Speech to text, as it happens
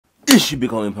This your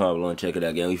BigHomiePablo, check it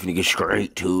out, gang. We finna get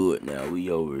straight to it. Now we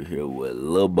over here with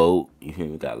Lil Boat. You feel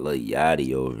me? We got Lil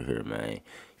Yachty over here, man.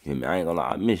 You feel me? I ain't gonna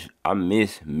lie, I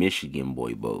miss Michigan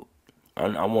boy Boat.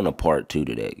 I want a part 2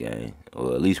 to that, gang.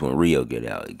 Or at least when Rio get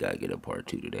out, you gotta get a part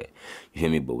 2 to that. You feel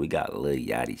me? But we got Lil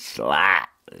Yachty SLID.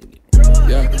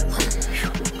 Yeah.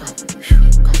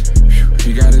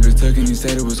 He got it took and he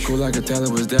said it was cool. I could tell it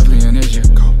was definitely an issue.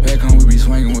 Back home we be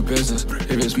swinging with pistols.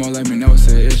 If it's small, let me know it's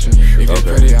an issue. If you're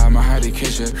pretty, I'ma hide the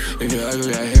kitchen. If you're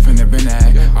ugly, I hit from the bin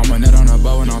that. I'm a nut on a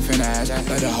bow and I'm finna ass.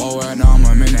 Let the whole world know I'm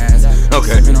a min ass.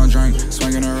 Okay. Sipping on drink,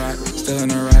 swinging a rack, still in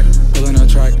a rack, pulling a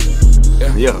track.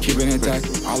 Yeah, keep it intact.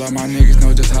 All of my niggas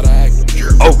know just how to act.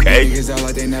 Okay. Niggas act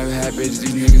like they never had bitches.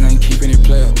 These niggas ain't keeping it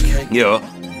player. Yeah.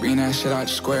 Bring that shit out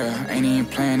the square, ain't even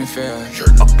playing it fair.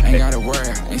 Ain't gotta worry,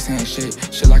 ain't saying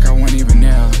shit like I wasn't even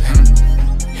there.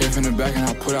 Hit from the back and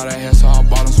I put out that hair, so I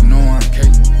bought him some new one.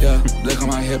 Yeah, look on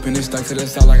my hip and it stuck to the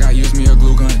side like I used me a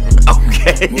glue gun.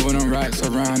 Okay. Moving them racks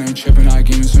around, ain't tripping, I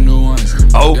give me some new ones.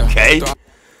 Okay.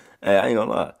 Hey, I ain't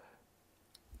gonna lie.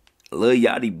 Lil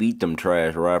Yachty beat them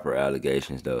trash rapper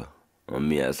allegations though. I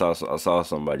mean, I saw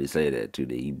somebody say that too,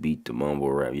 that he beat the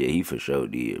mumble rap. Yeah, he for sure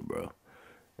did, bro.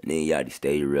 And then Yachty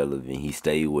stayed relevant. He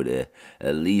stayed with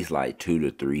at least like 2 to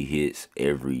 3 hits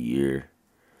every year.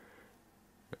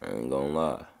 I ain't gonna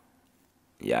lie.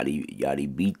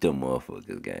 Yachty beat them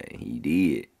motherfuckers, gang. He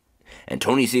did. And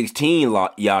 2016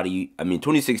 Yachty, I mean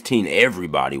 2016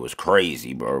 everybody was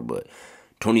crazy, bro. But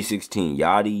 2016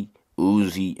 Yachty,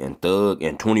 Uzi, and Thug,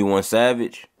 and 21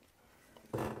 Savage,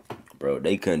 bro,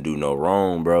 they couldn't do no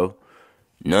wrong, bro.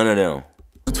 None of them.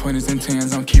 20s and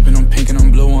 10s, I'm keeping them pink and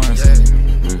them blue ones.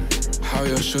 How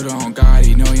your shooter on God,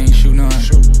 he know he ain't shoot none.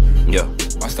 Yeah.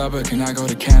 My stopper cannot go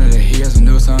to Canada, he has a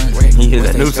new son. He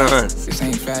has a new son. This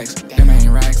ain't facts, them ain't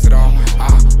racks at all.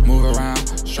 I move around,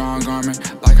 strong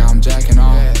garment, like I'm jacking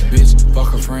off. Bitch,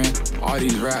 fuck a friend, all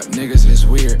these rap niggas is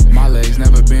weird. My legs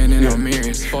never been in no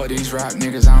mirrors. Fuck these rap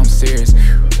niggas, I'm serious.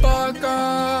 Fuck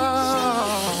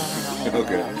off.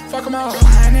 Okay. Fuck them all.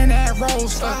 Sliding in that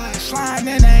roadster, sliding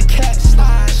in that cat,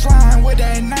 sliding with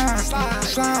that 9,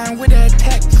 sliding with that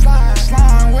tech,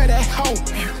 sliding with that hoe,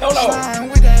 sliding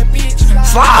with that bitch,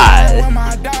 sliding with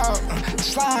my dog,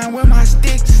 sliding with my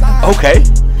stick, slide. Okay.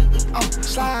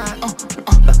 Slide,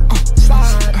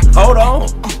 slide. Hold on.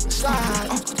 Slide,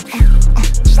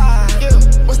 slide.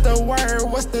 What's the word?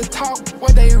 What's the talk?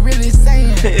 What they really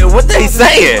saying? What they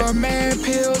saying? Man,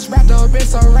 pills wrapped up in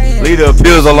saran. Leave the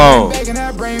pills alone. Begging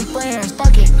that bring friends.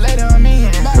 Fuck it, let them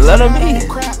in. Let them in.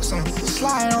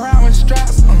 Sliding around with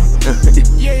straps.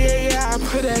 Yeah. I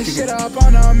put that shit up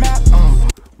on the map.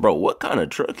 Bro, what kind of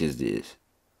truck is this?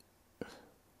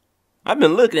 I've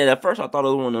been looking at it. At first, I thought it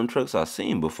was one of them trucks I've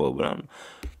seen before, but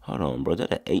hold on, bro.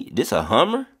 That this a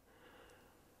Hummer?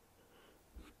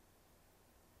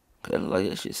 That look like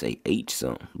that shit say H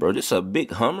something, bro. This a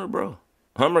big Hummer, bro.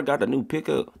 Hummer got a new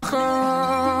pickup.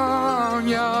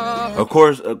 Of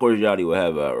course, Yachty will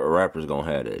have a rapper's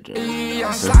gonna have that, Jim.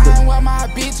 Sliding with my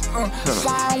bitch,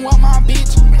 sliding with my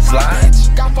bitch. Slide.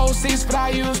 Got 4 seats, but I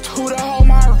used 2 to hold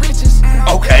my riches.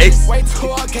 Okay. Wait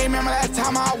till I came, remember that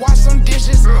time I washed some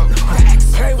dishes.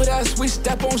 Play with us, we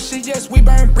step on shit, yes, we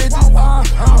burn bridges. Okay.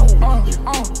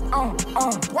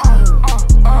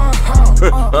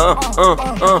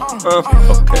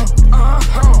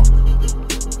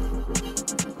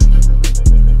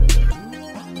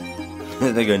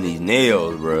 They got these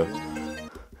nails, bro.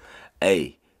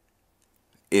 Hey,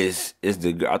 it's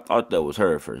the I thought that was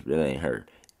her at first, but it ain't her.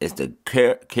 It's the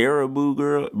Caribou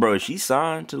girl, bro. She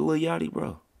signed to Lil Yachty,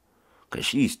 bro. Cause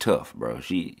she's tough, bro.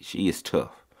 She is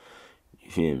tough. You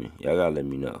feel me? Y'all gotta let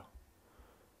me know.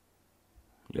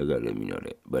 Y'all gotta let me know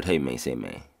that. But hey, man, say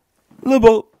man, Lil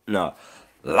Boat. Nah,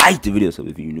 like the video so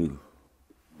if you new.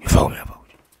 You follow me,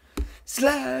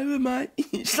 slide with my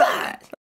slide.